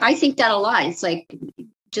I think that a lot. It's like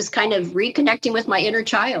just kind of reconnecting with my inner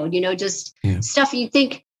child, just stuff you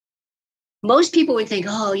think most people would think,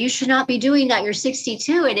 oh, you should not be doing that. You're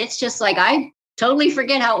 62. And it's just like, I totally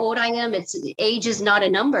forget how old I am. Age is not a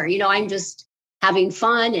number. I'm just having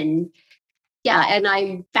fun. And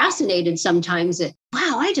I'm fascinated sometimes that,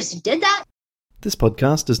 wow, I just did that. This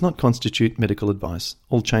podcast does not constitute medical advice.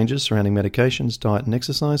 All changes surrounding medications, diet and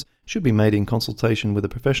exercise should be made in consultation with a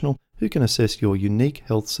professional who can assess your unique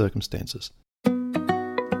health circumstances.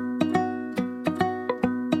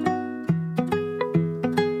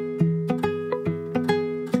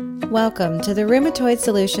 Welcome to the Rheumatoid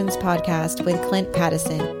Solutions Podcast with Clint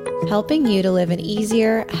Pattison, helping you to live an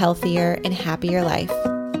easier, healthier, and happier life.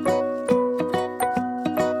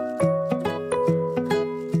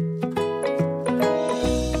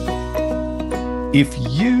 If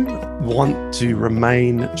you want to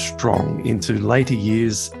remain strong into later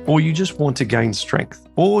years, or you just want to gain strength,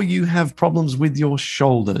 or you have problems with your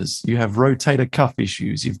shoulders, you have rotator cuff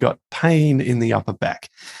issues, you've got pain in the upper back,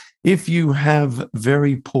 if you have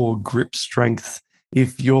very poor grip strength,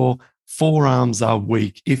 if your forearms are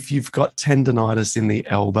weak, if you've got tendonitis in the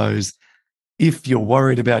elbows, if you're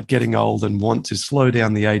worried about getting old and want to slow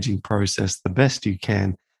down the aging process the best you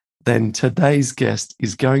can, then today's guest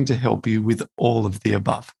is going to help you with all of the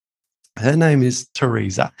above. Her name is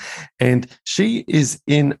Teresa, and she is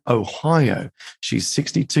in Ohio. She's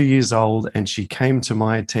 62 years old, and she came to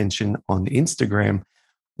my attention on Instagram,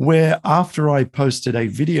 where after I posted a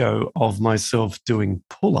video of myself doing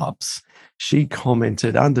pull-ups, she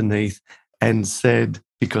commented underneath and said,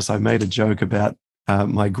 because I made a joke about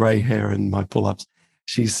my gray hair and my pull-ups,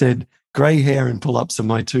 she said, "Gray hair and pull-ups are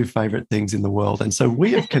my two favorite things in the world." And so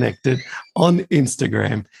we have connected on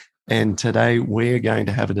Instagram, and today we're going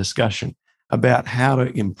to have a discussion about how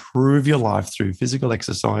to improve your life through physical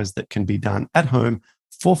exercise that can be done at home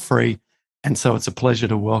for free. And so it's a pleasure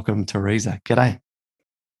to welcome Teresa. G'day.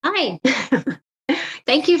 Hi.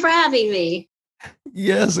 Thank you for having me.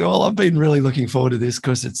 Yes, well, I've been really looking forward to this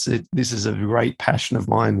because this is a great passion of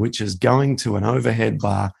mine, which is going to an overhead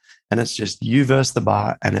bar, and it's just you versus the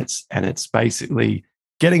bar, and it's basically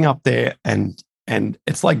getting up there, and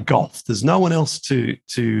it's like golf. There's no one else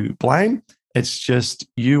to blame. It's just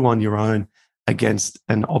you on your own against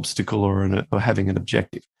an obstacle or having an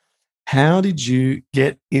objective. How did you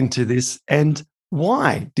get into this, and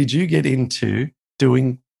why did you get into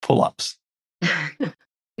doing pull-ups?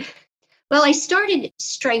 Well, I started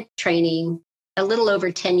strength training a little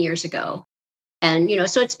over 10 years ago. And,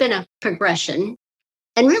 so it's been a progression.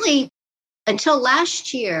 And really, until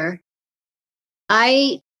last year,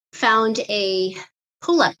 I found a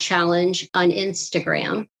pull-up challenge on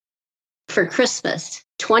Instagram for Christmas,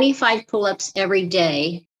 25 pull-ups every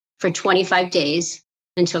day for 25 days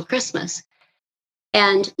until Christmas.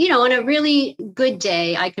 And, on a really good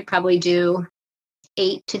day, I could probably do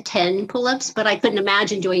 8 to 10 pull-ups, but I couldn't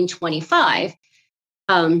imagine doing 25.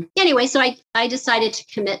 Anyway, so I decided to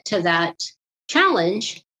commit to that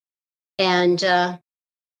challenge. And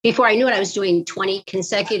before I knew it, I was doing 20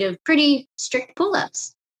 consecutive, pretty strict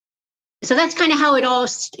pull-ups. So that's kind of how it all,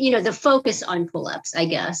 the focus on pull-ups, I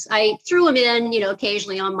guess. I threw them in,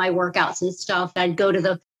 occasionally on my workouts and stuff. I'd go to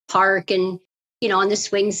the park and, on the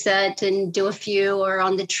swing set and do a few, or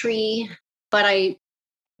on the tree. But I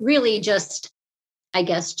really just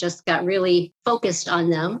got really focused on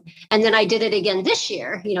them. And then I did it again this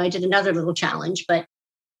year. I did another little challenge. But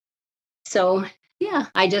so,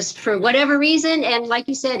 I just, for whatever reason, and like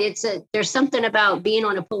you said, there's something about being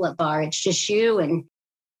on a pull-up bar. It's just you, and,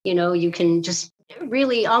 you can just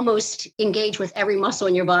really almost engage with every muscle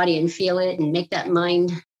in your body and feel it and make that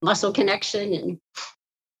mind-muscle connection. And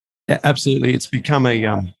yeah, absolutely. It's become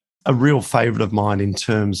a real favorite of mine in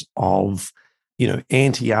terms of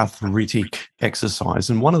anti-arthritic exercise.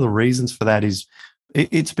 And one of the reasons for that is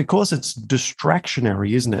it's because it's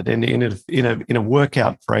distractionary, isn't it? And in a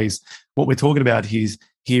workout phrase, what we're talking about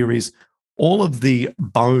here is all of the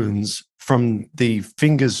bones from the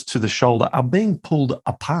fingers to the shoulder are being pulled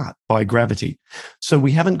apart by gravity. So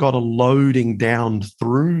we haven't got a loading down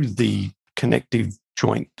through the connective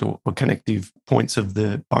joint or connective points of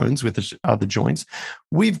the bones with the other joints.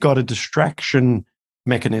 We've got a distraction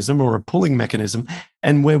mechanism or a pulling mechanism,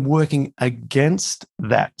 and we're working against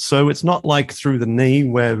that. So it's not like through the knee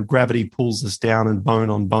where gravity pulls us down and bone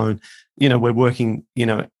on bone. We're working,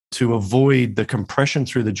 to avoid the compression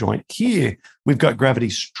through the joint. Here, we've got gravity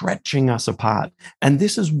stretching us apart. And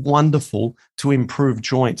this is wonderful to improve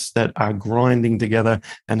joints that are grinding together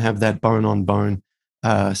and have that bone on bone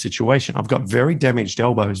situation. I've got very damaged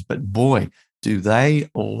elbows, but boy, do they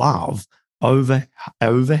love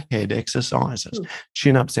overhead exercises,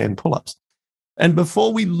 chin-ups and pull-ups. And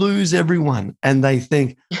before we lose everyone and they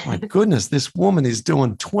think, my goodness, this woman is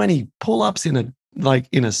doing 20 pull-ups in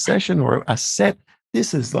a session or a set,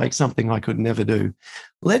 this is like something I could never do.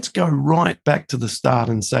 Let's go right back to the start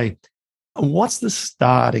and say, what's the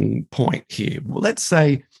starting point here? Well, let's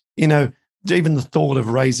say, even the thought of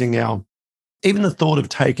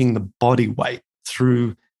taking the body weight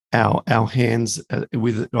through our hands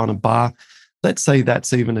on a bar, let's say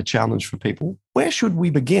that's even a challenge for people. Where should we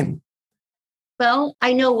begin? Well,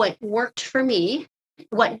 I know what worked for me,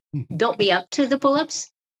 what built me up to the pull-ups.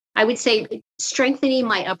 I would say strengthening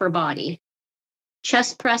my upper body,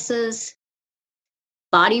 chest presses,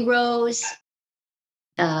 body rows,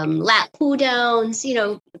 lat pull downs,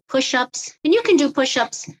 push-ups. And you can do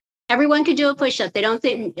push-ups. Everyone can do a push-up. They don't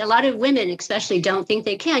think, a lot of women especially don't think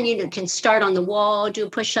they can. You can start on the wall, do a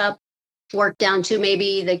push-up, work down to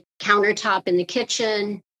maybe the countertop in the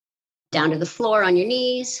kitchen, down to the floor on your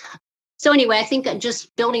knees. So anyway, I think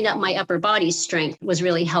just building up my upper body strength was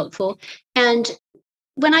really helpful. And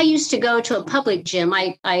when I used to go to a public gym,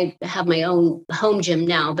 I have my own home gym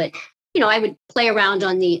now, but I would play around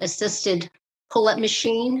on the assisted pull-up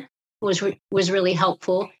machine. Was really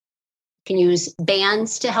helpful. You can use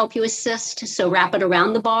bands to help you assist, so wrap it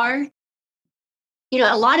around the bar.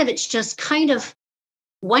 A lot of it's just kind of,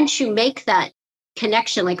 once you make that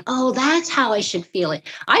connection, like, oh, that's how I should feel it.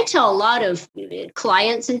 I tell a lot of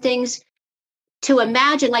clients and things to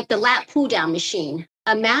imagine like the lat pull down machine.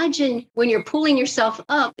 Imagine when you're pulling yourself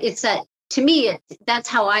up, it's that, to me, that's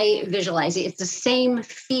how I visualize it. It's the same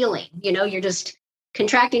feeling, you're just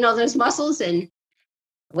contracting all those muscles and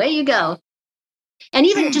away you go. And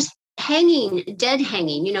even just dead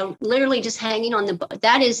hanging, literally just hanging on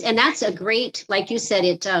that's a great, like you said,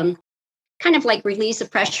 it kind of like release the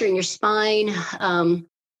pressure in your spine.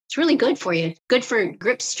 It's really good for you, good for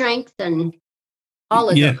grip strength and all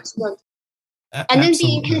of those. And then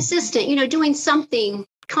being consistent, doing something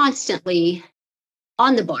constantly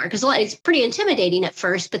on the bar, because it's pretty intimidating at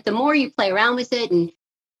first, but the more you play around with it and,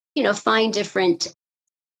 find different,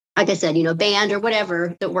 like I said, band or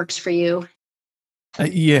whatever that works for you.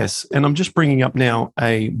 Yes. And I'm just bringing up now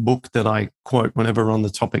a book that I quote whenever we're on the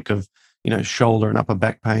topic of, shoulder and upper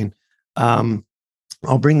back pain. I'll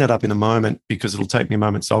bring that up in a moment because it'll take me a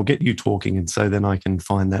moment. So I'll get you talking, and so then I can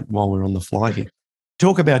find that while we're on the fly here.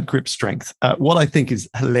 Talk about grip strength. What I think is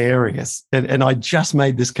hilarious, and I just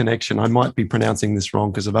made this connection. I might be pronouncing this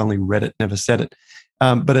wrong because I've only read it, never said it.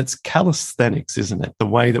 But it's calisthenics, isn't it? The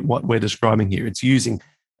way that what we're describing here,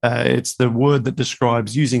 it's the word that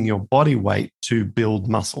describes using your body weight to build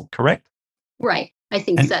muscle, correct? Right. I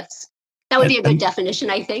think that would be a good definition,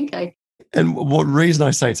 I think. And what reason I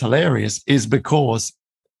say it's hilarious is because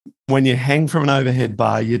when you hang from an overhead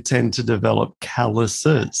bar, you tend to develop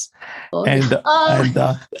calluses. And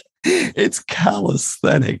it's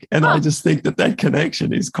calisthenic. And I just think that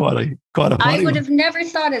connection is quite a funny I would have never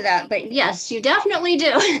thought of that, but yes, you definitely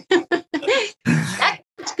do.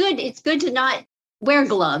 That's good. It's good to not wear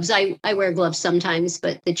gloves. I wear gloves sometimes,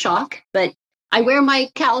 but I wear my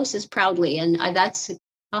calluses proudly, and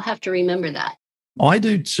I'll have to remember that. I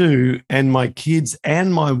do too, and my kids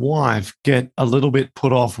and my wife get a little bit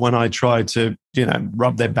put off when I try to,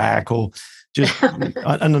 rub their back or just,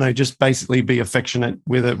 I don't know, just basically be affectionate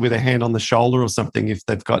with a hand on the shoulder or something if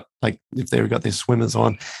they've got their swimmers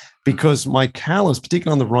on, because my callus,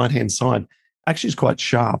 particularly on the right hand side, actually is quite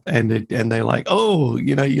sharp, and they're like, oh,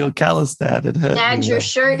 you're callus, Dad, it hurts. Snag your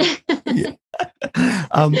shirt. Yeah.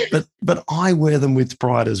 But I wear them with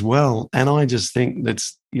pride as well, and I just think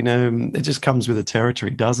that's it just comes with the territory,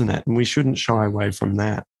 doesn't it? And we shouldn't shy away from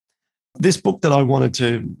that. This book that I wanted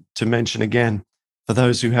to mention again, for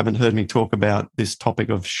those who haven't heard me talk about this topic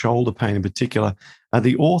of shoulder pain in particular,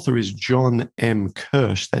 the author is John M.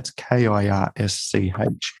 Kirsch. That's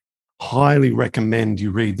Kirsch. Highly recommend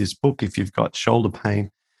you read this book if you've got shoulder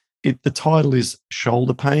pain. The title is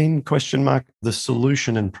Shoulder Pain, ? The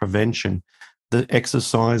Solution and Prevention, the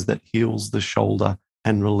exercise that heals the shoulder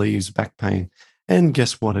and relieves back pain. And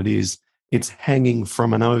guess what it is? It's hanging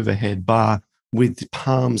from an overhead bar with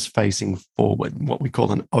palms facing forward, what we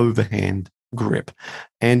call an overhand grip,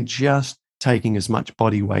 and just taking as much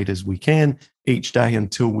body weight as we can each day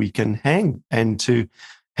until we can hang, and to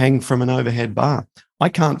hang from an overhead bar. I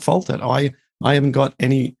can't fault it. I haven't got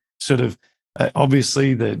any sort of,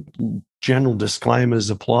 obviously the general disclaimers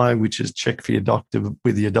apply, which is check for your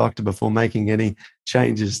doctor before making any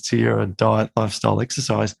changes to your diet, lifestyle,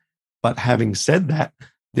 exercise. But having said that,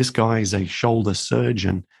 this guy is a shoulder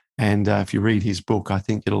surgeon. And if you read his book, I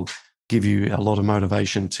think it'll give you a lot of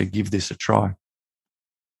motivation to give this a try.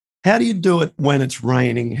 How do you do it when it's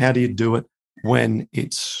raining? How do you do it when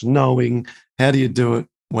it's snowing? How do you do it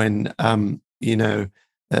when,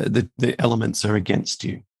 the elements are against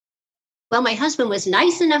you? Well, my husband was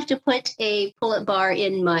nice enough to put a pull-up bar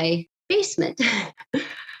in my basement.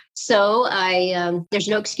 So there's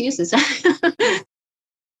no excuses.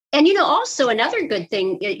 And, also another good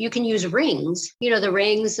thing, you can use rings, the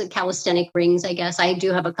rings, the calisthenic rings, I guess. I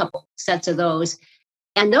do have a couple sets of those.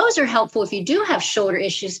 And those are helpful if you do have shoulder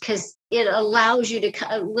issues because it allows you to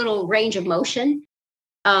a little range of motion.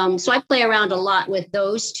 So I play around a lot with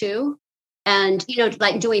those too. And,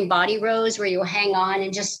 like doing body rows where you hang on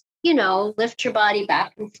and just, lift your body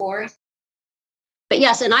back and forth. But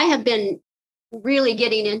yes, and I have been really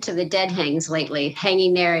getting into the dead hangs lately,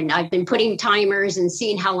 hanging there. And I've been putting timers and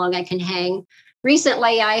seeing how long I can hang.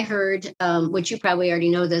 Recently, I heard, which you probably already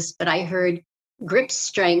know this, but I heard grip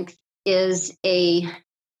strength is a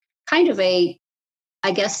kind of a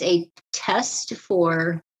test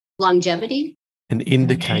for longevity. An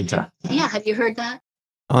indicator. Yeah. Have you heard that?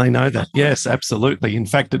 I know that. Yes, absolutely. In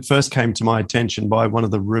fact, it first came to my attention by one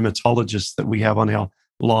of the rheumatologists that we have on our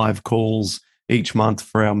live calls each month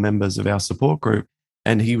for our members of our support group.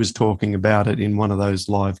 And he was talking about it in one of those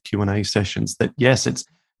live Q&A sessions that, yes,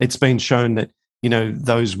 it's been shown that,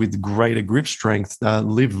 those with greater grip strength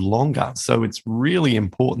live longer. So it's really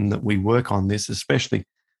important that we work on this, especially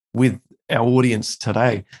with our audience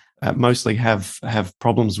today. Mostly have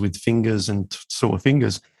problems with fingers and sore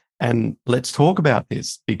fingers. And let's talk about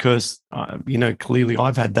this because, clearly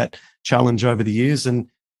I've had that challenge over the years and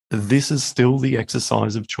this is still the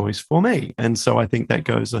exercise of choice for me. And so I think that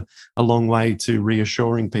goes a long way to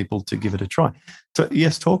reassuring people to give it a try. So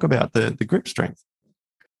yes, talk about the grip strength.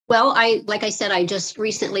 Well, like I said, I just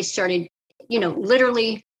recently started,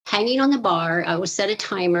 literally hanging on the bar. I will set a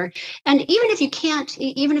timer. And even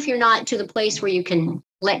if you're not to the place where you can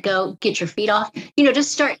let go, get your feet off,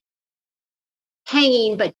 just start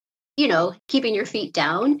hanging, but, keeping your feet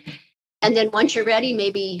down. And then once you're ready,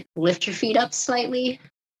 maybe lift your feet up slightly.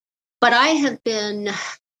 But I have been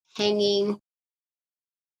hanging,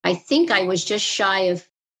 I think I was just shy of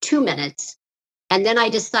 2 minutes. And then I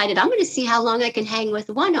decided I'm going to see how long I can hang with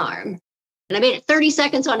one arm. And I made it 30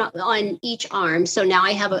 seconds on each arm. So now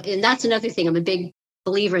I have and that's another thing. I'm a big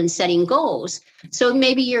believer in setting goals. So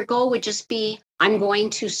maybe your goal would just be, I'm going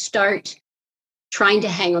to start trying to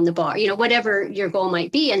hang on the bar, whatever your goal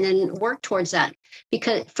might be, and then work towards that.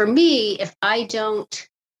 Because for me, if I don't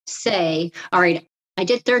say, all right, I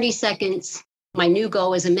did 30 seconds, my new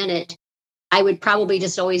goal is a minute, I would probably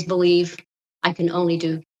just always believe I can only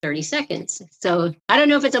do 30 seconds. So I don't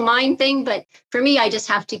know if it's a mind thing, but for me, I just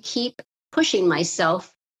have to keep pushing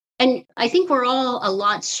myself. And I think we're all a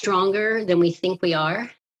lot stronger than we think we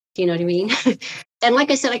are. Do you know what I mean? And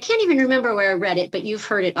like I said, I can't even remember where I read it, but you've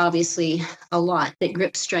heard it obviously a lot, that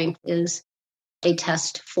grip strength is a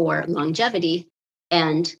test for longevity.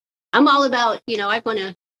 And I'm all about,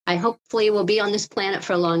 I hopefully will be on this planet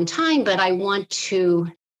for a long time, but I want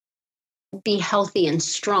to be healthy and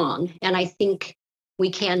strong. And I think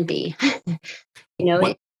we can be,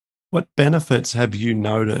 What benefits have you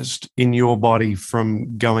noticed in your body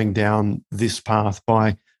from going down this path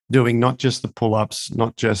by doing not just the pull-ups,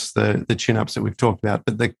 not just the chin-ups that we've talked about,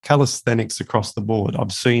 but the calisthenics across the board?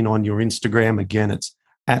 I've seen on your Instagram, again, it's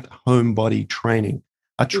at Home Body Training.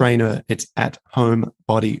 A trainer, it's at Home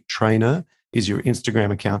Body Trainer is your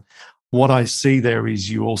Instagram account. What I see there is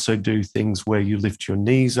you also do things where you lift your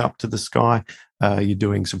knees up to the sky. You're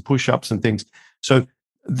doing some push-ups and things. So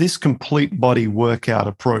this complete body workout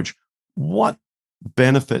approach, what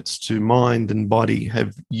benefits to mind and body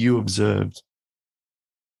have you observed?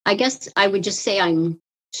 I guess I would just say I'm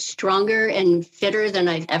stronger and fitter than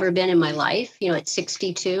I've ever been in my life. At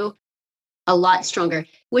 62, a lot stronger,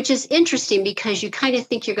 which is interesting because you kind of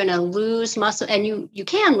think you're going to lose muscle, and you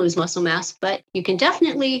can lose muscle mass, but you can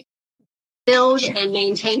definitely build and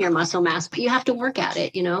maintain your muscle mass, but you have to work at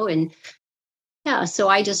it, and yeah. So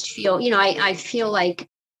I just feel, I feel like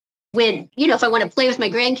when, if I want to play with my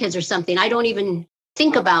grandkids or something, I don't even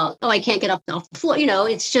think about, I can't get up off the floor.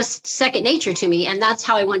 It's just second nature to me. And that's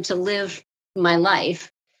how I want to live my life.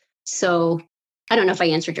 So I don't know if I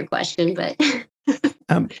answered your question, but.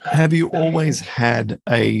 Have you always had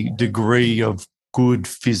a degree of good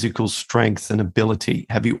physical strength and ability?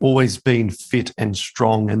 Have you always been fit and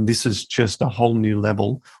strong and this is just a whole new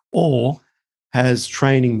level? Or has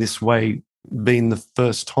training this way been the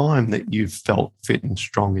first time that you've felt fit and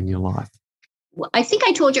strong in your life? Well, I think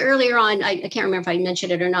I told you earlier on, I can't remember if I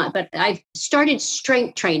mentioned it or not, but I started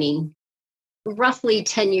strength training roughly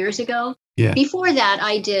 10 years ago. Yeah. Before that,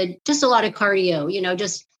 I did just a lot of cardio,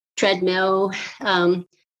 just treadmill.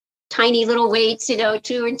 tiny little weights,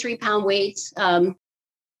 2 and 3 pound weights,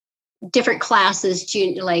 different classes,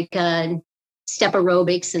 like step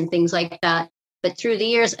aerobics and things like that. But through the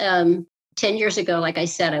years, 10 years ago, like I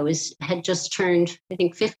said, had just turned, I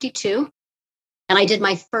think, 52. And I did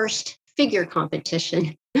my first figure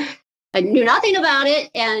competition. I knew nothing about it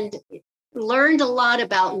and learned a lot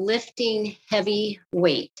about lifting heavy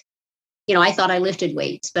weight. I thought I lifted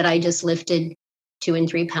weights, but I just lifted 2 and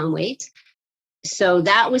 3 pound weights. So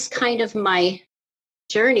that was kind of my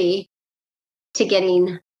journey to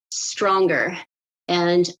getting stronger.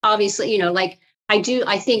 And obviously, I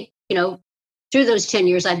think, through those 10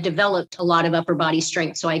 years, I've developed a lot of upper body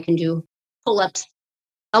strength, so I can do pull-ups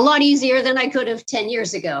a lot easier than I could have 10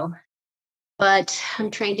 years ago. But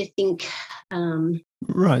I'm trying to think.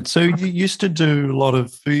 Right. So you used to do a lot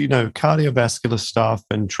of, cardiovascular stuff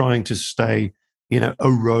and trying to stay,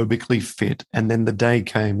 aerobically fit. And then the day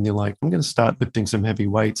came and you're like, I'm going to start lifting some heavy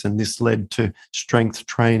weights. And this led to strength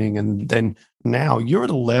training. And then now you're at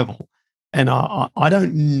a level. And I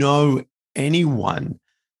don't know anyone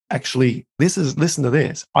actually, listen to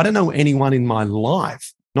this. I don't know anyone in my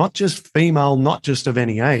life, not just female, not just of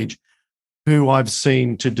any age, who I've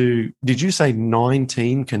seen to do, did you say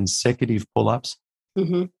 19 consecutive pull-ups?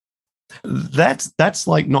 Mm-hmm. That's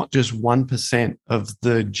like not just 1% of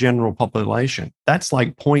the general population. That's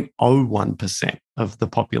like 0.01% of the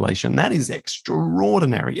population. That is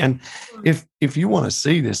extraordinary. And if you want to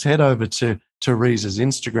see this, head over to Teresa's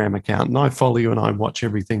Instagram account, and I follow you and I watch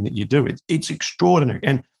everything that you do. It's extraordinary.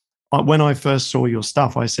 And when I first saw your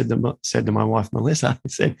stuff, I said to my wife, Melissa, I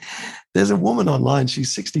said, there's a woman online,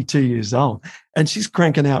 she's 62 years old, and she's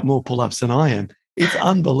cranking out more pull-ups than I am. It's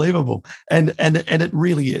unbelievable. And it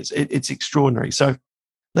really is. It's extraordinary. So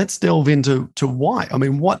let's delve into why. I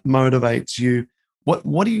mean, what motivates you?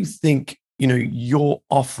 What do you think, you're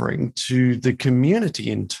offering to the community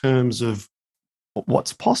in terms of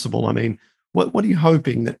what's possible? I mean, what are you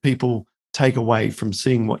hoping that people take away from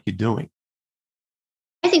seeing what you're doing?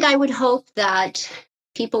 I think I would hope that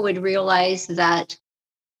people would realize that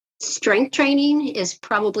strength training is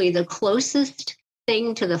probably the closest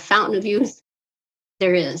thing to the fountain of youth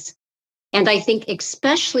there is. And I think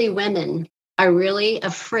especially women are really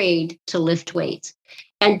afraid to lift weights.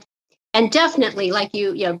 And definitely, like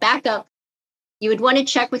you back up, you would want to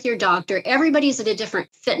check with your doctor. Everybody's at a different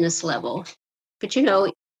fitness level. But you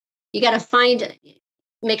got to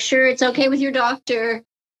make sure it's okay with your doctor.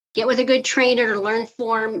 Get with a good trainer to learn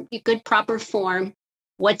good proper form.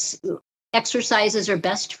 What exercises are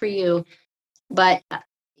best for you. But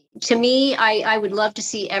to me, I would love to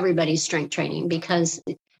see everybody's strength training, because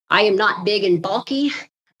I am not big and bulky.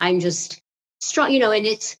 I'm just strong,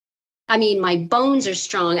 and my bones are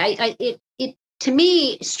strong. To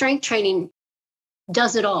me, strength training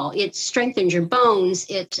does it all. It strengthens your bones.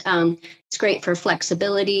 It's great for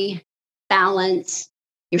flexibility, balance,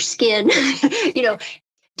 your skin,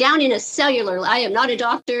 down in a cellular. I am not a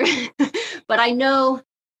doctor, but I know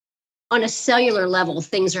on a cellular level,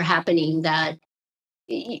 things are happening that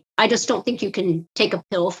I just don't think you can take a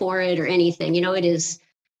pill for it or anything. It is,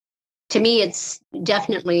 to me, it's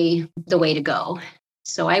definitely the way to go.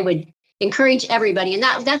 So I would encourage everybody. And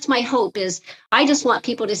that's my hope is I just want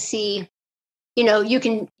people to see, you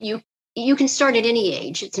can start at any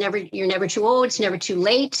age. You're never too old. It's never too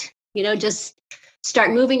late. Just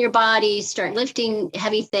start moving your body, start lifting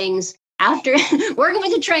heavy things after working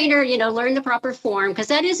with a trainer, learn the proper form, because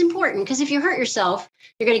that is important. Because if you hurt yourself,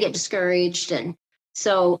 you're going to get discouraged. And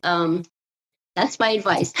so that's my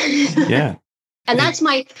advice. Yeah. And that's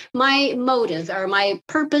my motive or my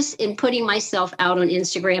purpose in putting myself out on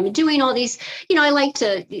Instagram and doing all these, I like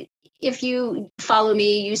to, if you follow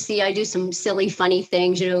me, you see I do some silly, funny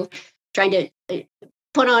things, trying to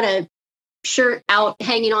put on a shirt out,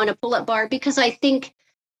 hanging on a pull-up bar, because I think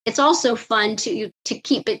it's also fun to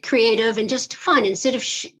keep it creative and just fun instead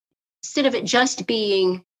of it just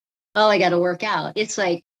being, oh, I got to work out. It's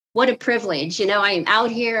like, what a privilege. I am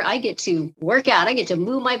out here. I get to work out. I get to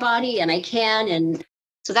move my body, and I can. And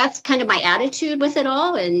so that's kind of my attitude with it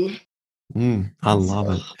all. And I love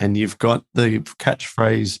it. And you've got the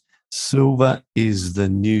catchphrase, silver is the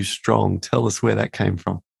new strong. Tell us where that came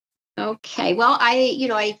from. Okay. Well,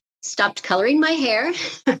 I stopped coloring my hair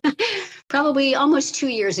probably almost 2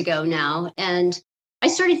 years ago now. And I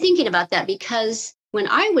started thinking about that because when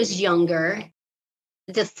I was younger,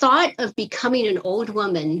 the thought of becoming an old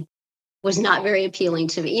woman was not very appealing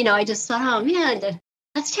to me. I just thought, oh man,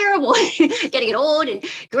 that's terrible. Getting old and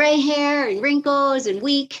gray hair and wrinkles and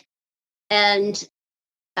weak. And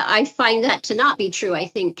I find that to not be true. I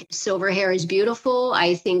think silver hair is beautiful.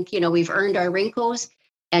 I think, we've earned our wrinkles,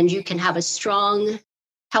 and you can have a strong,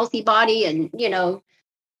 healthy body and,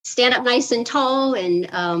 stand up nice and tall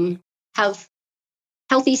and have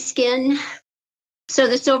healthy skin. So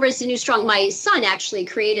the silver is the new strong. My son actually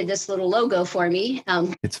created this little logo for me.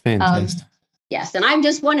 It's fantastic. Yes. And I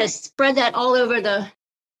just want to spread that all over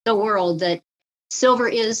the world, that silver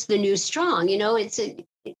is the new strong.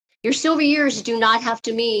 Your silver years do not have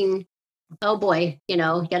to mean, oh boy, you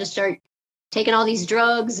got to start taking all these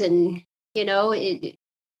drugs and,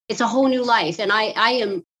 it's a whole new life. And I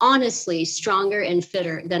am honestly stronger and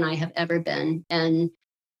fitter than I have ever been. And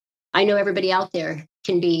I know everybody out there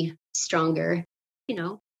can be stronger,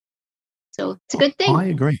 so it's a good thing. I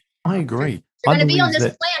agree. You're going to be on this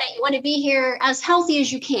planet. You want to be here as healthy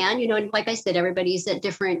as you can, and like I said, everybody's at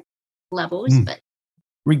different levels, but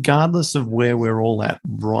regardless of where we're all at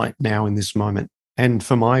right now in this moment, and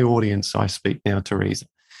for my audience, I speak now, Teresa,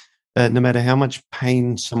 no matter how much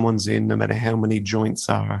pain someone's in, no matter how many joints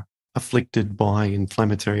are afflicted by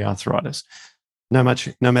inflammatory arthritis, no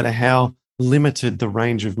matter how limited the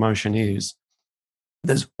range of motion is,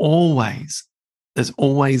 there's always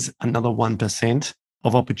another 1%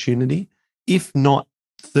 of opportunity, if not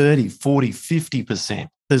 30, 40, 50%.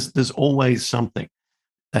 There's always something.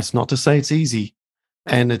 That's not to say it's easy,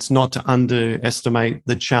 and it's not to underestimate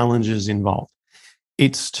the challenges involved.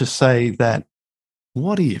 It's to say that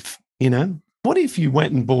what if you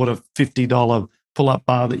went and bought a $50 pull-up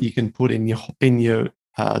bar that you can put in your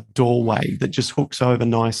doorway that just hooks over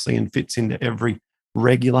nicely and fits into every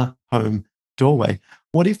regular home doorway?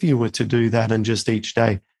 What if you were to do that and just each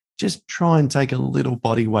day, just try and take a little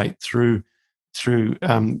body weight through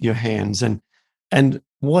your hands? And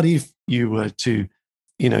what if you were to,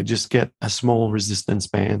 just get a small resistance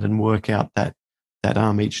band and work out that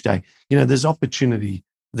arm each day? There's opportunity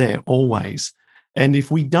there always. And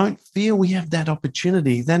if we don't feel we have that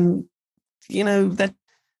opportunity, then, that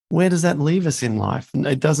where does that leave us in life? And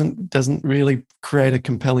it doesn't really create a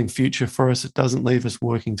compelling future for us. It doesn't leave us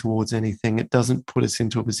working towards anything. It doesn't put us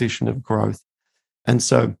into a position of growth. And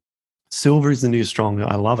so silver is the new strong.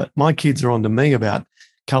 I love it. My kids are on to me about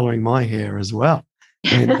coloring my hair as well.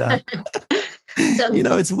 And,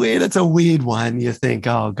 it's weird. It's a weird one. You think,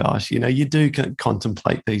 oh gosh, you do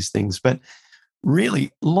contemplate these things. But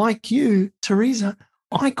really, like you, Teresa,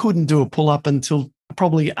 I couldn't do a pull-up until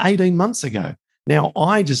probably 18 months ago. Now,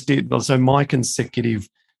 I just did, so my consecutive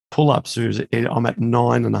pull-ups, I'm at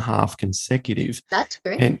 9.5 consecutive. That's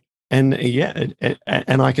great. And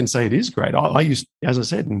I can say it is great. I used, as I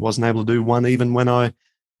said, and wasn't able to do one even when I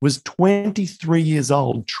was 23 years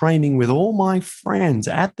old, training with all my friends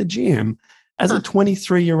at the gym as a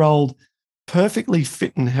 23-year-old, perfectly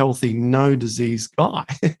fit and healthy, no disease guy.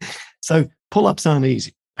 So pull-ups aren't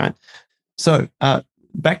easy. Right? So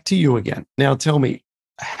back to you again. Now tell me,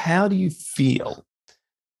 how do you feel?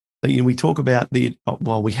 We talk about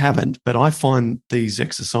we haven't, but I find these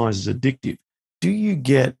exercises addictive. Do you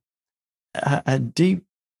get a deep,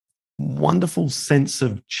 wonderful sense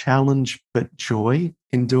of challenge but joy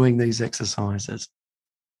in doing these exercises?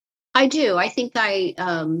 I do. I think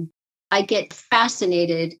I get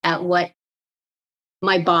fascinated at what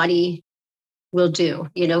my body will do.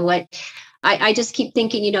 I just keep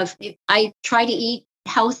thinking, if I try to eat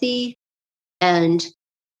healthy, and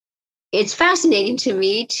it's fascinating to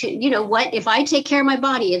me to, if I take care of my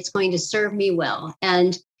body, it's going to serve me well.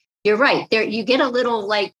 And you're right there. You get a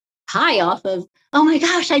little high off of, oh my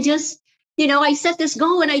gosh, I just, I set this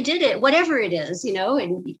goal and I did it, whatever it is,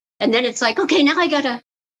 and then it's like, okay, now I gotta.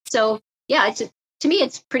 So yeah, to me,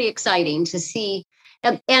 it's pretty exciting to see.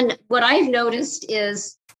 And what I've noticed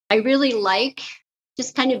is I really like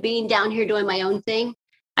just kind of being down here doing my own thing.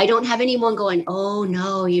 I don't have anyone going, oh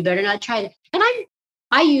no, you better not try that. And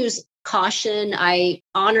I use caution. I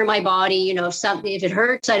honor my body. If it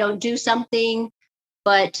hurts, I don't do something.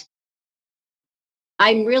 But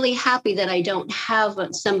I'm really happy that I don't have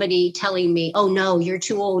somebody telling me, oh no, you're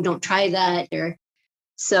too old, don't try that. It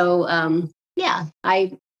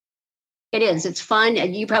is. It's fun.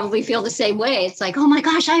 And you probably feel the same way. It's like, oh my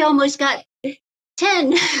gosh, I almost got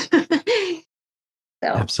 10. So.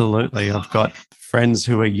 Absolutely. I've got friends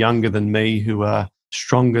who are younger than me, who are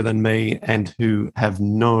stronger than me, and who have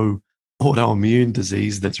no autoimmune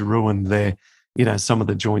disease that's ruined their, some of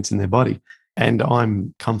the joints in their body. And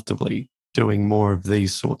I'm comfortably doing more of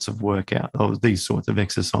these sorts of workout or these sorts of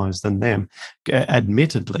exercise than them.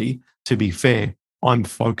 Admittedly, to be fair, I'm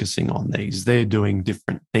focusing on these. They're doing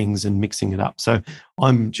different things and mixing it up. So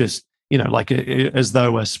I'm just, as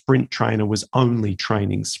though a sprint trainer was only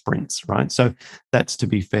training sprints, right? So that's to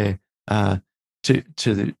be fair to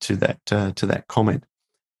that comment.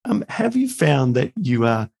 Have you found that you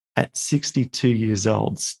are at 62 years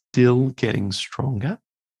old still getting stronger?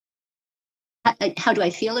 How do I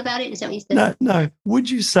feel about it? Is that what you said? No. Would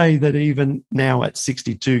you say that even now at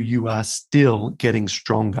 62, you are still getting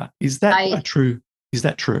stronger? Is that true? Is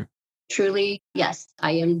that true? Truly, yes.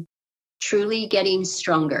 I am truly getting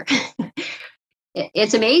stronger.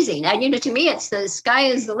 It's amazing. And, to me, it's the sky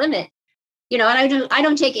is the limit. And I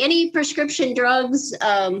don't take any prescription drugs.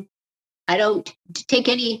 I don't take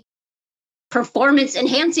any performance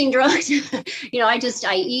enhancing drugs.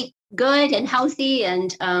 I eat good and healthy.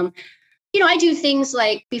 And, I do things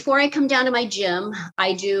like before I come down to my gym,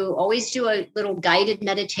 I always do a little guided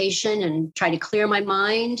meditation and try to clear my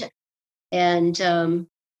mind. And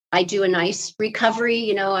I do a nice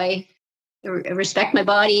recovery. I respect my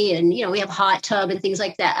body, and, we have hot tub and things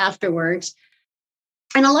like that afterwards.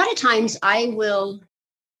 And a lot of times I will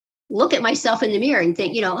look at myself in the mirror and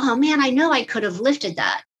think, oh man, I know I could have lifted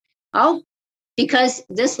that. Oh, because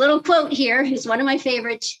this little quote here is one of my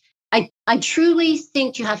favorites. I truly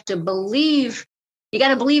think you have to believe, you got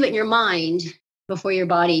to believe it in your mind before your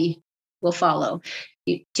body will follow.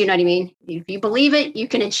 Do you know what I mean? If you believe it, you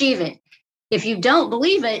can achieve it. If you don't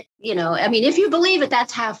believe it, if you believe it,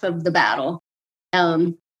 that's half of the battle.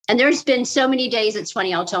 And there's been so many days, it's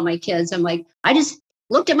funny, I'll tell my kids, I'm like, I just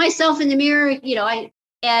looked at myself in the mirror,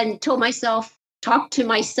 and told myself, talk to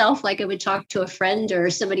myself like I would talk to a friend or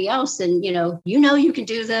somebody else. And, you can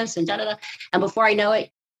do this and da-da-da. And before I know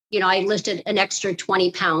it, I lifted an extra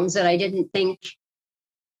 20 pounds that I didn't think,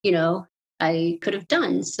 I could have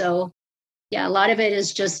done. So yeah, a lot of it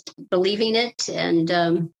is just believing it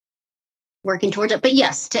and working towards it. But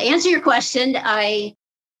yes, to answer your question, I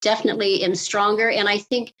definitely am stronger. And I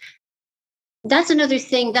think that's another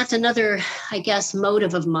thing. That's another, I guess,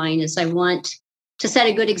 motive of mine is I want to set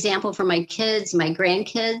a good example for my kids, my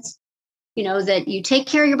grandkids, that you take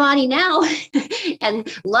care of your body now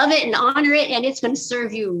and love it and honor it. And it's going to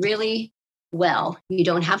serve you really well. You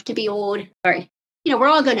don't have to be old, or, we're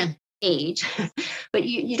all going to age, but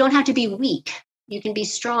you don't have to be weak. You can be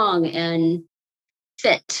strong and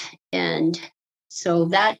fit. And so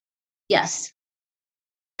that, yes.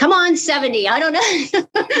 Come on, 70. I don't know.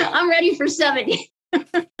 I'm ready for 70.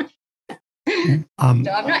 So I'm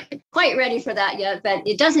not quite ready for that yet, but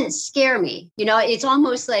it doesn't scare me. It's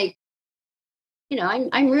almost like,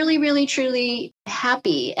 I'm really, really, truly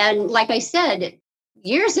happy. And like I said,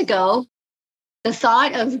 years ago, the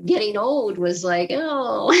thought of getting old was like,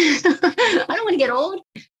 oh, I don't want to get old.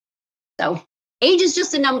 So age is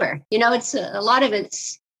just a number. It's a lot of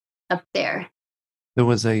it's up there. There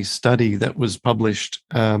was a study that was published,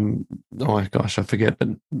 I forget, but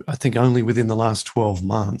I think only within the last 12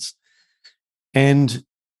 months. And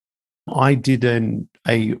I did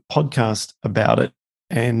a podcast about it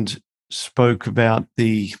and spoke about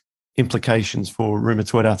the implications for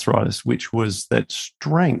rheumatoid arthritis, which was that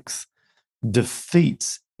strength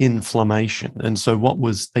defeats inflammation. And so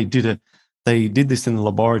they did this in the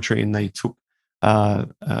laboratory, and they took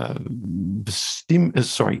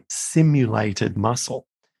simulated muscle,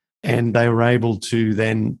 and they were able to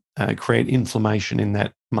then create inflammation in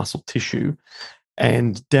that muscle tissue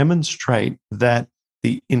and demonstrate that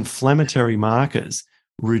the inflammatory markers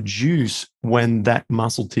reduce when that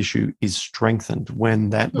muscle tissue is strengthened, when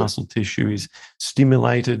that muscle tissue is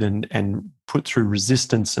stimulated and put through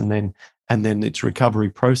resistance, and then its recovery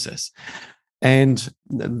process. And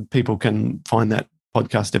people can find that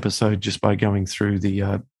podcast episode just by going through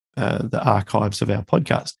the archives of our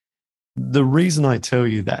podcast. The reason I tell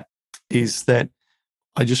you that is that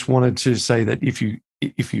I just wanted to say that if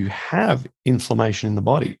you have inflammation in the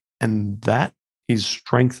body and that is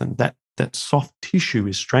strengthened, that soft tissue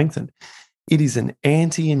is strengthened, it is an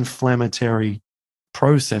anti-inflammatory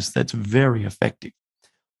process that's very effective.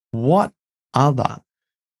 What other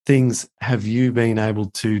things have you been able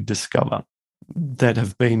to discover that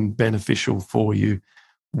have been beneficial for you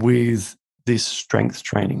with this strength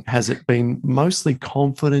training? Has it been mostly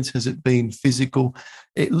confidence? Has it been physical?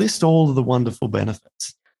 It lists all of the wonderful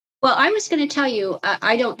benefits. Well, I was going to tell you,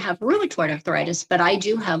 I don't have rheumatoid arthritis, but I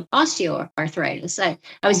do have osteoarthritis.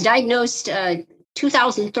 I was diagnosed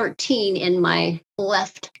 2013 in my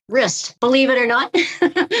left wrist, believe it or not.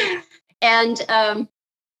 And,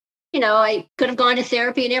 I could have gone to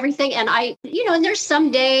therapy and everything. And and there's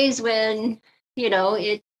some days when,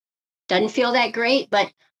 it doesn't feel that great,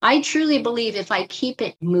 but I truly believe if I keep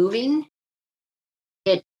it moving,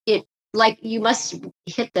 like you must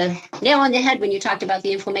hit the nail on the head when you talked about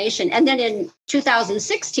the inflammation. And then in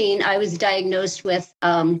 2016, I was diagnosed with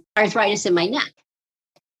arthritis in my neck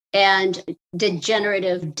and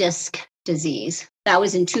degenerative disc disease. That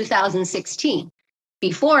was in 2016,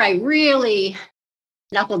 before I really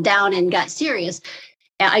knuckled down and got serious.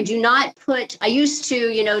 I do not I used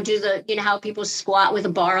to, do how people squat with a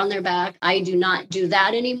bar on their back. I do not do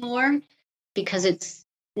that anymore because it's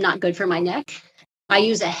not good for my neck. I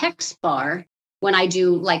use a hex bar when I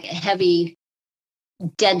do like heavy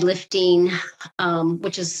deadlifting,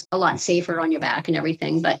 which is a lot safer on your back and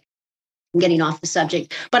everything, but I'm getting off the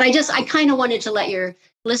subject. But I kind of wanted to let your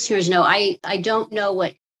listeners know, I don't know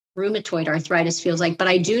what rheumatoid arthritis feels like, but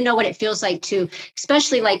I do know what it feels like to,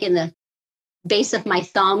 especially like in the base of my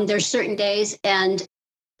thumb. There's certain days, and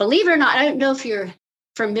believe it or not, I don't know if you're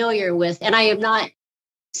familiar with, and I am not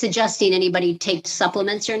suggesting anybody take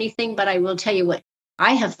supplements or anything, but I will tell you what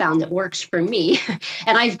I have found that works for me.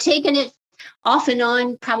 And I've taken it off and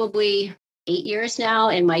on probably 8 years now.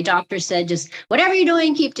 And my doctor said, just whatever you're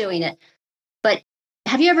doing, keep doing it. But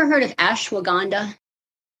have you ever heard of ashwagandha?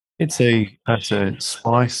 It's a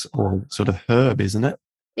spice or sort of herb, isn't it?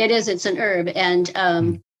 It is. It's an herb.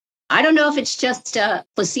 And I don't know if it's just a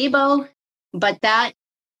placebo, but that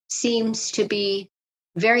seems to be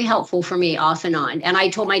very helpful for me off and on. And I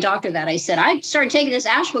told my doctor that. I said, I started taking this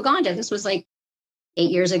ashwagandha. This was like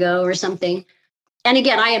 8 years ago or something. And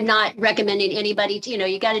again, I am not recommending anybody to,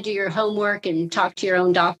 you got to do your homework and talk to your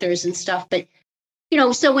own doctors and stuff. But,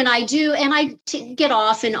 so when I do, and I get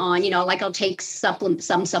off and on, like I'll take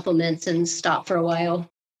some supplements and stop for a while.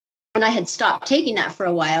 And I had stopped taking that for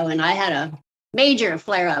a while, and I had a major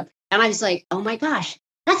flare up. And I was like, oh my gosh,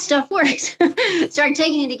 that stuff works. Started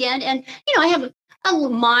taking it again. And, I have a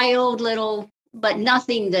mild little, but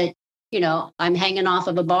nothing that, I'm hanging off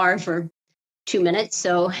of a bar for 2 minutes.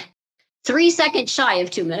 So 3 seconds shy of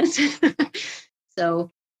 2 minutes. So,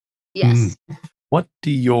 yes. What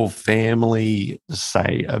do your family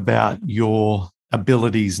say about your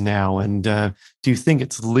abilities now? And do you think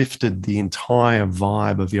it's lifted the entire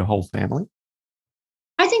vibe of your whole family?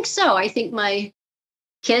 I think so. I think my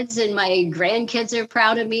kids and my grandkids are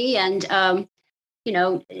proud of me. And,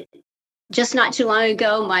 just not too long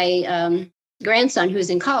ago, my grandson, who's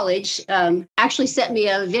in college, actually sent me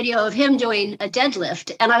a video of him doing a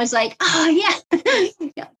deadlift. And I was like, oh, yeah.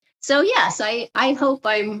 Yeah. So, yes, I hope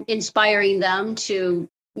I'm inspiring them to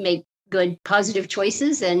make good, positive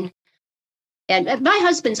choices. And my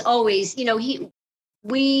husband's always,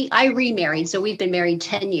 I remarried. So we've been married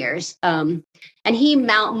 10 years. And he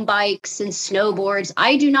mountain bikes and snowboards.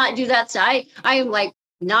 I do not do that. So I am like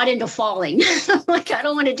not into falling. Like, I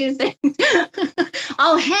don't want to do things.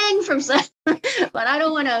 I'll hang from stuff, but I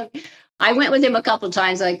don't want to. I went with him a couple of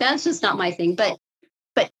times. Like, that's just not my thing. But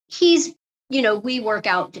he's, we work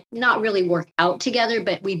out, not really work out together,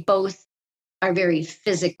 but we both are very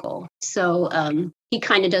physical. So he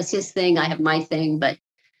kind of does his thing. I have my thing,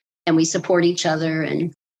 and we support each other.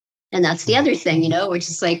 And that's the other thing, we're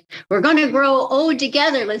just like, we're going to grow old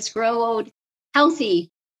together. Let's grow old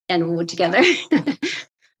healthy and old together.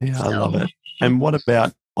 Yeah, I love it. And what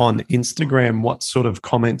about on Instagram? What sort of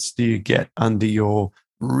comments do you get under your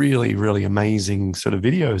really, really amazing sort of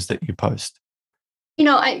videos that you post?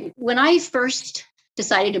 When I first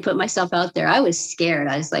decided to put myself out there, I was scared.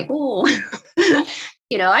 I was like, oh,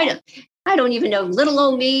 I don't even know, little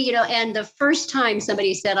old me, and the first time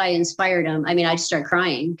somebody said I inspired them, I mean, I'd start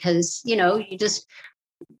crying because,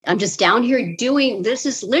 I'm just down here doing, this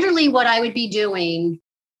is literally what I would be doing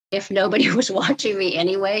if nobody was watching me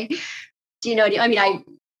anyway. I mean,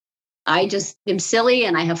 I just am silly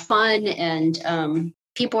and I have fun, and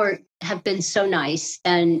people have been so nice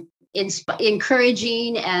and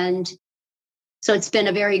encouraging. And so it's been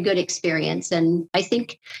a very good experience. And I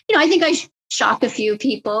think, I shock a few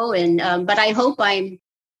people, and but I hope I'm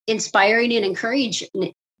inspiring and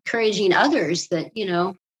encouraging others that,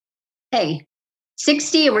 hey,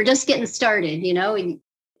 60 and we're just getting started, and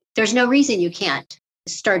there's no reason you can't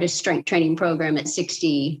start a strength training program at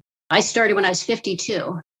 60. I started when I was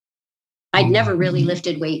 52. I'd never really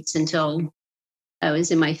lifted weights until I was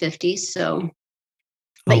in my 50s. So,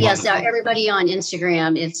 but yes, everybody on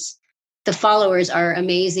Instagram, the followers are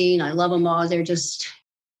amazing. I love them all. They're just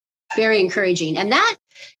very encouraging. And that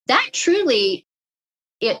truly,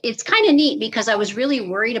 it's kind of neat because I was really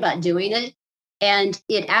worried about doing it. And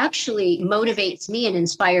it actually motivates me and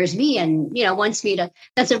inspires me and, wants me to,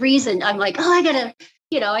 that's a reason I'm like, oh, I gotta,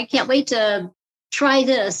 I can't wait to try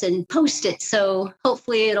this and post it. So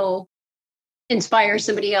hopefully it'll inspire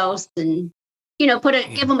somebody else and,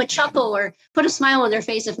 give them a chuckle or put a smile on their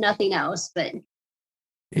face, if nothing else. But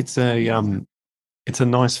it's a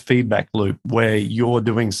nice feedback loop where you're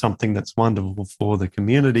doing something that's wonderful for the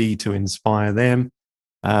community to inspire them.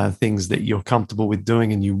 Things that you're comfortable with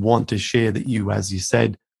doing and you want to share that you, as you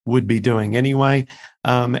said, would be doing anyway.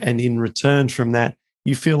 And in return from that,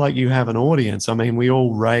 you feel like you have an audience. I mean, we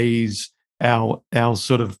all raise our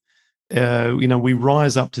sort of we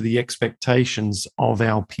rise up to the expectations of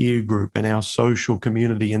our peer group and our social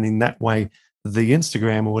community, and in that way, the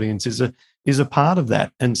Instagram audience is a part of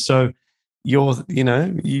that. And so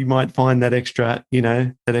you might find that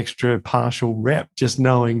extra partial rep just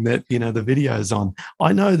knowing that the video's on.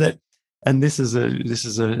 I know that, and this is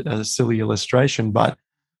a silly illustration, but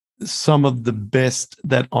some of the best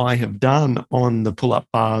that I have done on the pull-up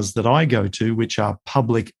bars that I go to, which are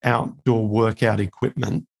public outdoor workout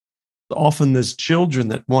equipment, often there's children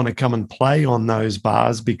that want to come and play on those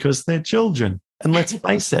bars because they're children. And let's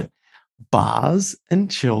face it, bars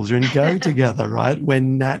and children go together, right? We're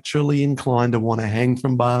naturally inclined to want to hang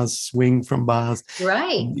from bars, swing from bars.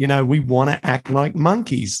 Right. We want to act like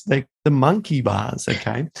monkeys, like the monkey bars,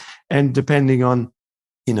 okay? And depending on,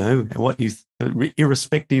 what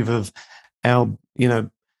irrespective of our,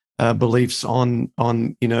 beliefs on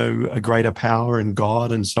a greater power and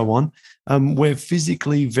God and so on, we're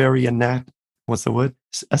physically very a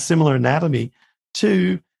similar anatomy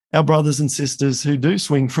to our brothers and sisters who do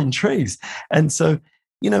swing from trees. And so,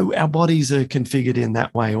 our bodies are configured in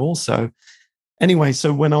that way also. Anyway,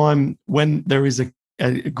 so when there is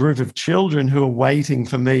a group of children who are waiting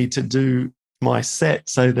for me to do my set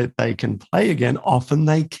so that they can play again, often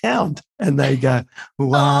they count and they go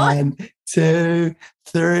 1, 2,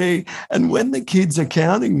 3. And when the kids are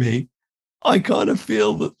counting me, I kind of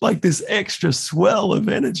feel like this extra swell of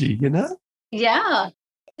energy, Yeah.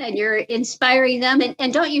 And you're inspiring them.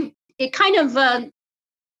 And don't you, it kind of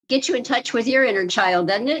gets you in touch with your inner child,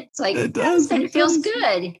 doesn't it? It's like, it does. It feels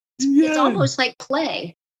good. It's almost like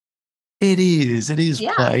play. It is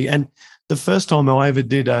play. And the first time I ever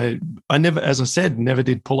did, I never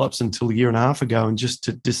did pull-ups until a year and a half ago, and just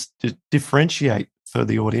to differentiate for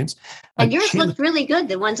the audience. And yours looked really good.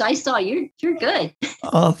 The ones I saw, you're good.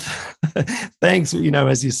 Oh, thanks.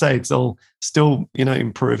 As you say, it's all still,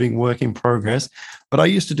 improving, work in progress. But I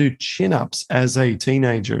used to do chin-ups as a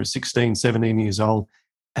teenager, 16, 17 years old,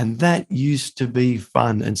 and that used to be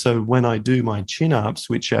fun. And so when I do my chin-ups,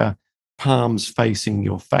 which are palms facing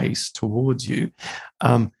your face towards you,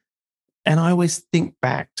 and I always think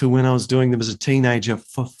back to when I was doing them as a teenager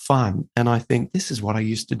for fun. And I think this is what I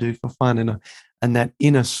used to do for fun. And that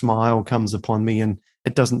inner smile comes upon me, and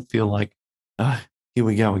it doesn't feel like, here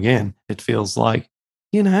we go again. It feels like,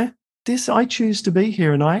 I choose to be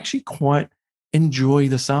here, and I actually quite enjoy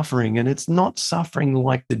the suffering. And it's not suffering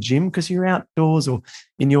like the gym because you're outdoors, or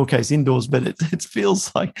in your case, indoors, but it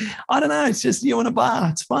feels like, I don't know, it's just you in a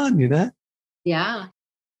bar. It's fun, Yeah,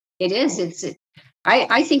 it is.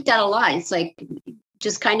 I think that a lot. It's like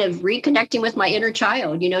just kind of reconnecting with my inner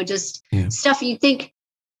child, stuff you think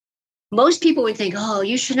most people would think, oh,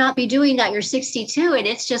 you should not be doing that. You're 62. And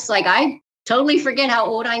it's just like, I totally forget how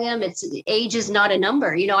old I am. Age is not a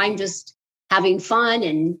number. I'm just having fun.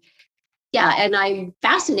 And and I'm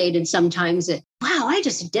fascinated sometimes that, wow, I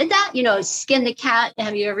just did that. Skin the cat.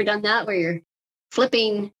 Have you ever done that where you're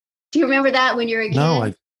flipping? Do you remember that when you're a kid? No,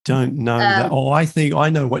 I don't know that. Oh, I think I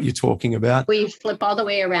know what you're talking about. Where you flip all the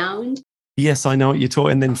way around. Yes, I know what you're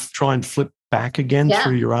talking, and then try and flip back again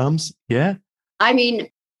through your arms. Yeah. I mean,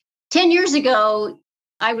 10 years ago,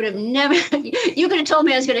 I would have never, you could have told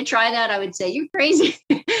me I was going to try that. I would say, you're crazy.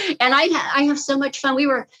 And I have so much fun.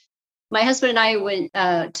 My husband and I went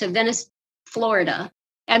to Venice, Florida,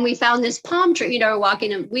 and we found this palm tree,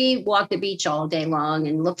 we walk the beach all day long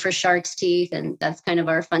and look for shark's teeth. And that's kind of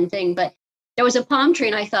our fun thing. But there was a palm tree,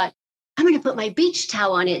 and I thought, I'm going to put my beach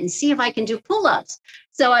towel on it and see if I can do pull-ups.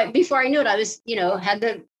 So before I knew it, I was, had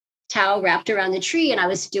the towel wrapped around the tree, and I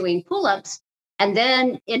was doing pull-ups, and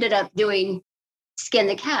then ended up doing skin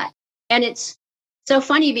the cat. And it's so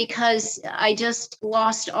funny because I just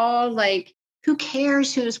lost all, like, who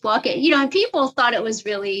cares who's walking? And people thought it was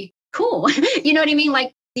really cool. You know what I mean?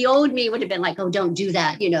 Like the old me would have been like, oh, don't do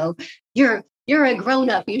that. You're a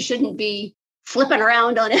grown-up. You shouldn't be flipping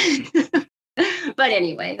around on it. But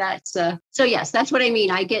anyway, that's so yes, that's what I mean.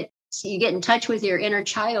 You get in touch with your inner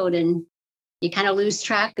child, and you kind of lose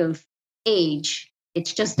track of age.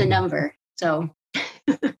 It's just a number. So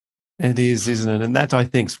it is, isn't it? And that, I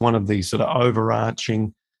think, is one of these sort of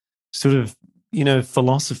overarching sort of,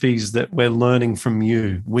 philosophies that we're learning from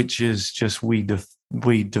you, which is just we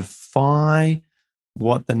defy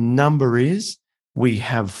what the number is. We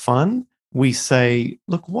have fun. We say,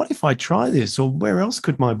 look, what if I try this? Or where else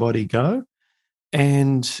could my body go?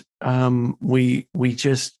 And we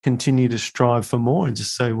just continue to strive for more and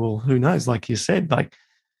just say, well, who knows? Like you said, like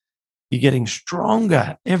you're getting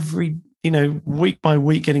stronger every, week by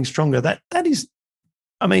week, getting stronger. That is,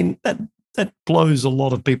 I mean, that blows a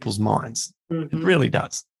lot of people's minds. Mm-hmm. It really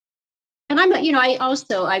does. And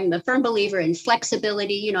I'm a firm believer in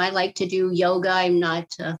flexibility. I like to do yoga. I'm not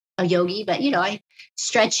a yogi, but, I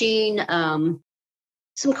stretching, some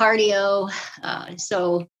cardio.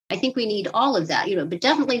 So I think we need all of that, but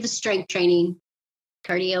definitely the strength training,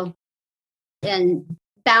 cardio, and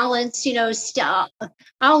balance.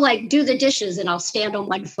 I'll like do the dishes and I'll stand on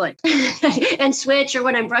one foot and switch, or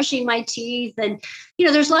when I'm brushing my teeth. And,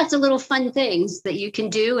 there's lots of little fun things that you can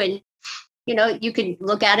do. And, you can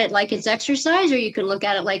look at it like it's exercise, or you can look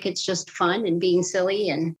at it like it's just fun and being silly.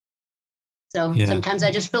 And so sometimes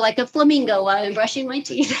I just feel like a flamingo while I'm brushing my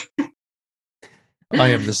teeth. I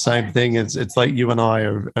have the same thing. It's like you and I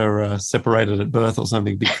are separated at birth or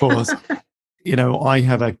something, because, I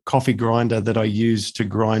have a coffee grinder that I use to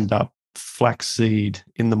grind up flaxseed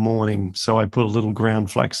in the morning. So I put a little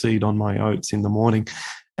ground flaxseed on my oats in the morning.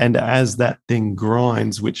 And as that thing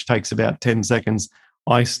grinds, which takes about 10 seconds,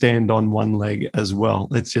 I stand on one leg as well.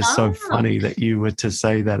 It's just so funny that you were to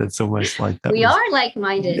say that. It's almost like that. We are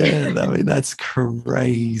like-minded. Yeah, I mean, that's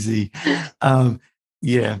crazy.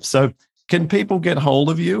 So can people get hold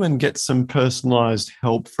of you and get some personalized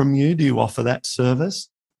help from you? Do you offer that service?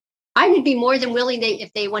 I would be more than willing.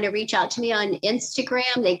 If they want to reach out to me on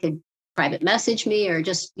Instagram, they could private message me, or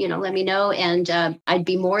just, let me know. And I'd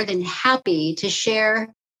be more than happy to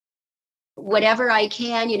share whatever I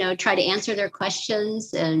can, try to answer their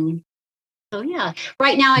questions. And so,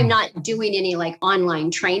 right now I'm not doing any like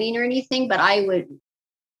online training or anything, but I would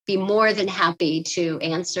be more than happy to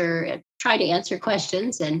try to answer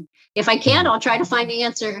questions. And if I can, I'll try to find the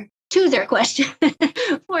answer to their question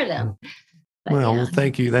for them. But, well,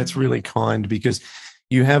 thank you. That's really kind, because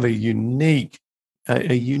you have a unique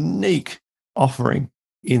offering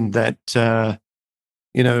in that,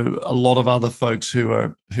 a lot of other folks who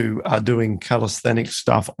are doing calisthenics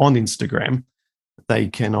stuff on Instagram, they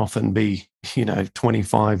can often be,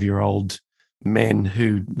 25-year-old men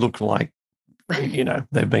who look like,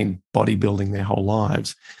 they've been bodybuilding their whole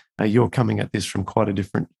lives. You're coming at this from quite a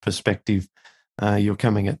different perspective. You're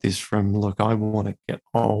coming at this from, look, I want to get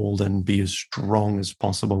old and be as strong as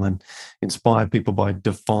possible and inspire people by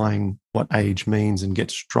defying what age means and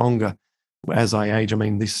get stronger as I age. I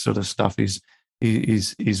mean, this sort of stuff is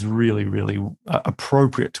really, really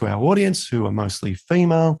appropriate to our audience, who are mostly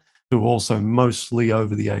female, who are also mostly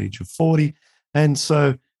over the age of 40. And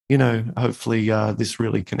so, hopefully this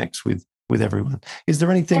really connects with everyone. Is there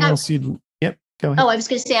anything else go ahead. Oh, I was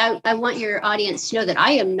going to say, I want your audience to know that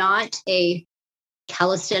I am not a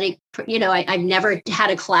calisthenic, I've never had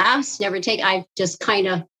a class, I've just kind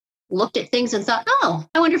of looked at things and thought, oh,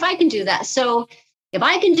 I wonder if I can do that. So if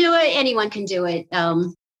I can do it, anyone can do it.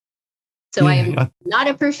 So I am not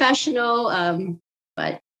a professional,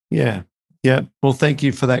 but. Yeah. Well, thank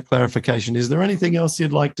you for that clarification. Is there anything else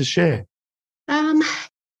you'd like to share?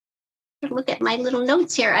 Look at my little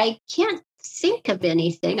notes here. I can't think of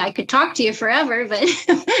anything. I could talk to you forever, but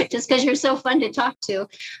just because you're so fun to talk to.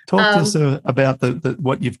 Talk to us about the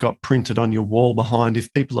what you've got printed on your wall behind.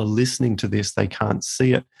 If people are listening to this, they can't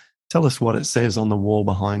see it. Tell us what it says on the wall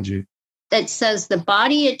behind you. That says, the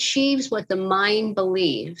body achieves what the mind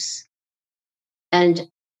believes. And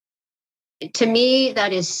to me,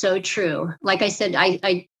 that is so true. Like I said,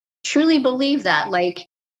 I truly believe that. Like,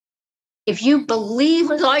 if you believe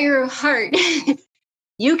with all your heart,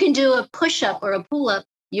 you can do a push-up or a pull-up,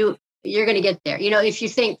 you're going to get there. If you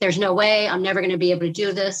think there's no way, I'm never going to be able to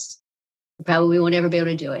do this, you probably won't ever be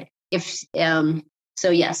able to do it.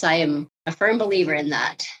 So yes, I am a firm believer in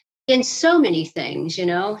that. In so many things,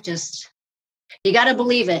 just, you got to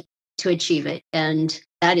believe it to achieve it. And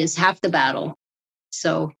that is half the battle.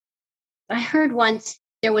 So I heard once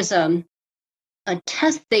there was a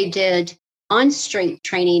test they did on strength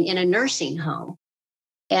training in a nursing home.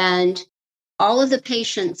 And all of the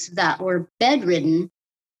patients that were bedridden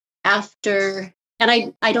after,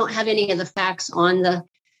 and I don't have any of the facts on the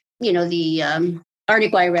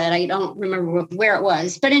article I read. I don't remember where it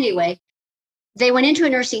was. But anyway, they went into a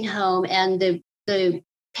nursing home, and the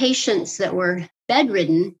patients that were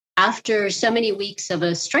bedridden after so many weeks of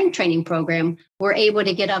a strength training program were able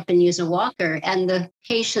to get up and use a walker. And the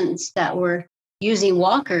patients that were using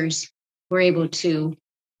walkers were able to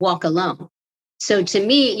walk alone. So to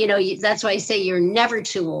me, that's why I say you're never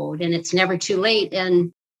too old and it's never too late.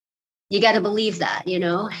 And you got to believe that,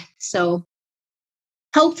 So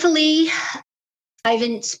hopefully I've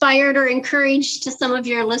inspired or encouraged to some of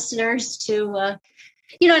your listeners to, and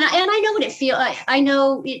I know what it feels like. I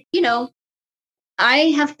know, I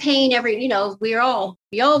have pain we all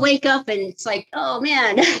wake up and it's like, oh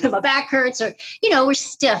man, my back hurts, or, we're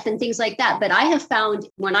stiff and things like that. But I have found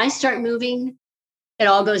when I start moving, it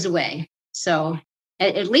all goes away. So,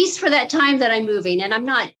 at least for that time that I'm moving. And I'm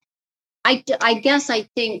not, I guess I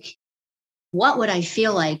think, what would I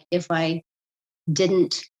feel like if I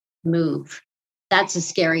didn't move? That's a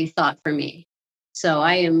scary thought for me. So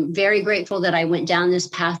I am very grateful that I went down this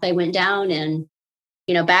path I went down. And,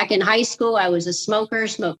 back in high school, I was a smoker,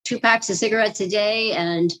 smoked 2 packs of cigarettes a day,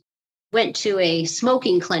 and went to a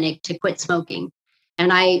smoking clinic to quit smoking.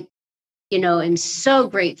 And I, am so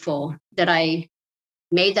grateful that I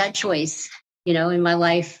made that choice, in my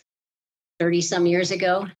life 30 some years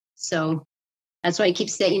ago. So that's why I keep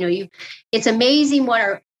saying, it's amazing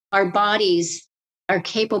what our bodies are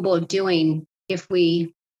capable of doing if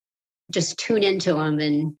we just tune into them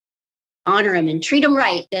and honor them and treat them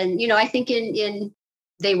right. Then, I think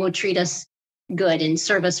they will treat us good and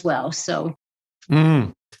serve us well. So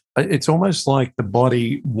it's almost like the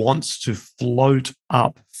body wants to float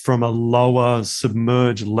up from a lower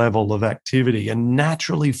submerged level of activity and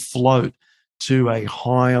naturally float to a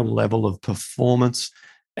higher level of performance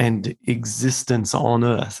and existence on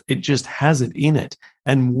earth. It just has it in it.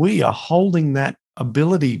 And we are holding that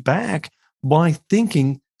ability back by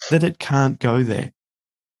thinking that it can't go there.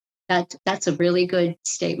 That's a really good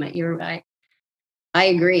statement. You're right. I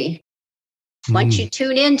agree. Once you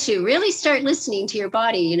tune into, really start listening to your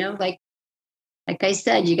body, like I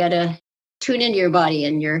said, you got to tune into your body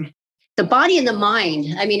and the body and the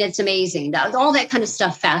mind. I mean, it's amazing. All that kind of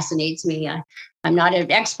stuff fascinates me. I'm not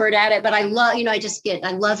an expert at it, but I love,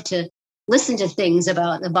 I love to listen to things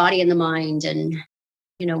about the body and the mind, and,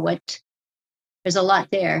 there's a lot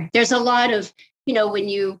there. There's a lot of, when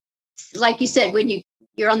you, like you said, when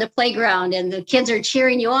you're on the playground and the kids are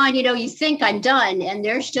cheering you on, you think I'm done. And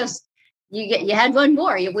there's just, you had one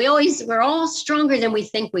more. We're all stronger than we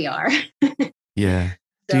think we are. Yeah.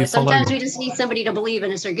 So sometimes we just need somebody to believe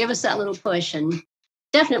in us or give us that little push, and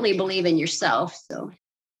definitely believe in yourself. So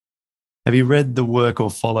have you read the work or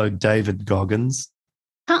followed David Goggins?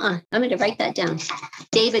 I'm going to write that down.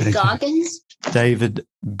 David Goggins? David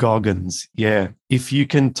Goggins. Yeah. If you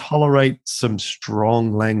can tolerate some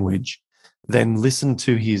strong language, then listen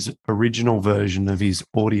to his original version of his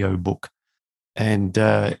audio book. And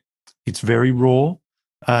it's very raw.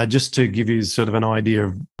 Just to give you sort of an idea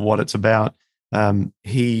of what it's about,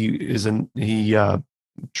 he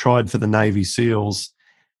tried for the Navy SEALs,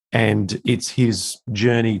 and it's his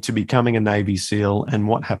journey to becoming a Navy SEAL and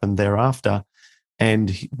what happened thereafter,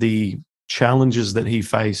 and the challenges that he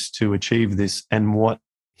faced to achieve this and what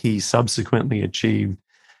he subsequently achieved.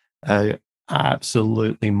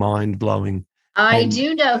 Absolutely mind-blowing. I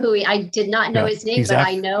do know who I did not know his name, but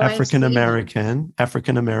I know African American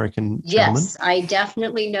gentleman. Yes, I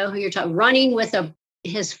definitely know who you're talking. Running with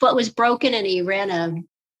his foot was broken and he ran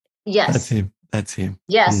yes. That's him.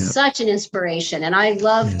 Yes, yeah. Such an inspiration. And I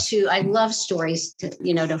love stories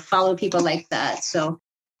to follow people like that. So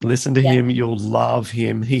listen to him. You'll love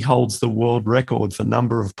him. He holds the world record for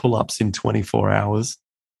number of pull-ups in 24 hours.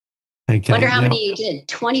 Okay. Wonder how many he did.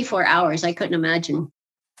 24 hours. I couldn't imagine.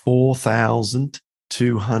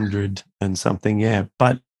 4,200 and something. Yeah.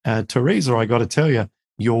 But Teresa, I got to tell you,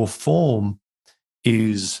 your form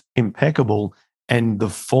is impeccable. And the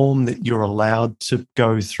form that you're allowed to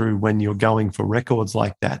go through when you're going for records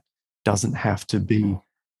like that doesn't have to be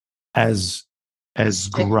as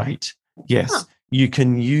great. Yes. You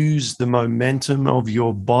can use the momentum of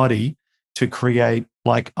your body to create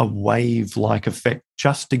like a wave-like effect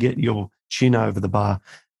just to get your chin over the bar,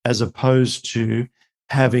 as opposed to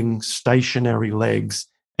having stationary legs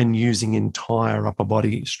and using entire upper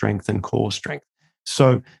body strength and core strength.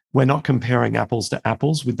 So we're not comparing apples to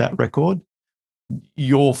apples with that record.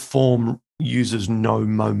 Your form uses no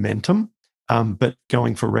momentum, but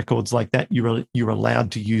going for records like that, you're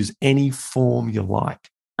allowed to use any form you like.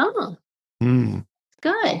 Oh, good.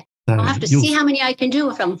 I'll have to see how many I can do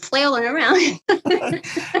if I'm flailing around.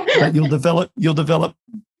 But you'll develop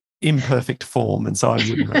imperfect form, and so I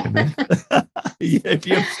wouldn't recommend. If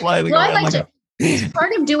you're flailing around.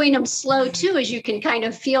 Part of doing them slow too is you can kind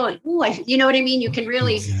of feel it. Ooh, you know what I mean? You can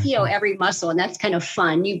really feel every muscle, and that's kind of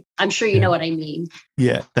fun. I'm sure you know what I mean.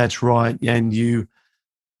 Yeah, that's right. And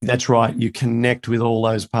that's right. You connect with all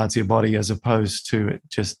those parts of your body as opposed to it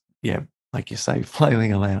just, like you say,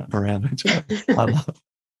 flailing around, which I love.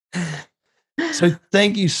 So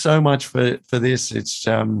thank you so much for this. It's,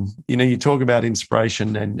 you talk about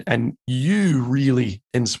inspiration and you really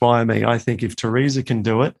inspire me. I think if Teresa can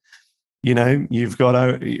do it,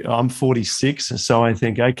 I'm 46. So I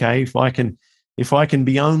think, okay, if I can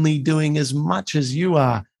be only doing as much as you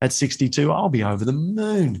are at 62, I'll be over the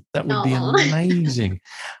moon. That would be amazing.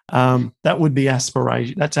 That would be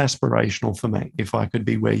aspiration. That's aspirational for me if I could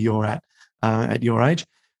be where you're at your age.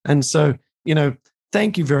 And so,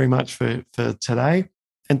 thank you very much for today.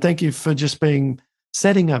 And thank you for just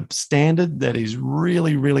setting a standard that is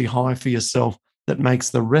really, really high for yourself, that makes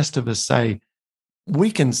the rest of us say,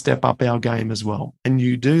 we can step up our game as well. And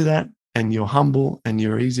you do that, and you're humble and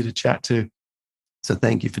you're easy to chat to. So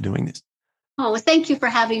thank you for doing this. Oh, well, thank you for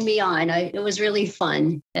having me on. It was really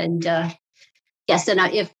fun. And yes, and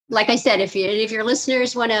if, like I said, if your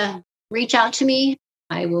listeners want to reach out to me,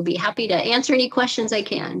 I will be happy to answer any questions I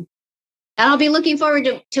can. And I'll be looking forward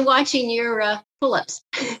to watching your pull-ups.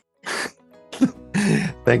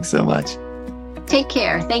 Thanks so much. Take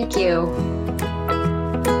care. Thank you.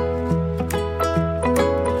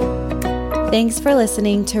 Thanks for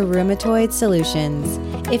listening to Rheumatoid Solutions.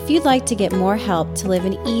 If you'd like to get more help to live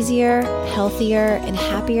an easier, healthier, and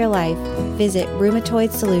happier life, visit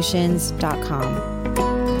rheumatoidsolutions.com.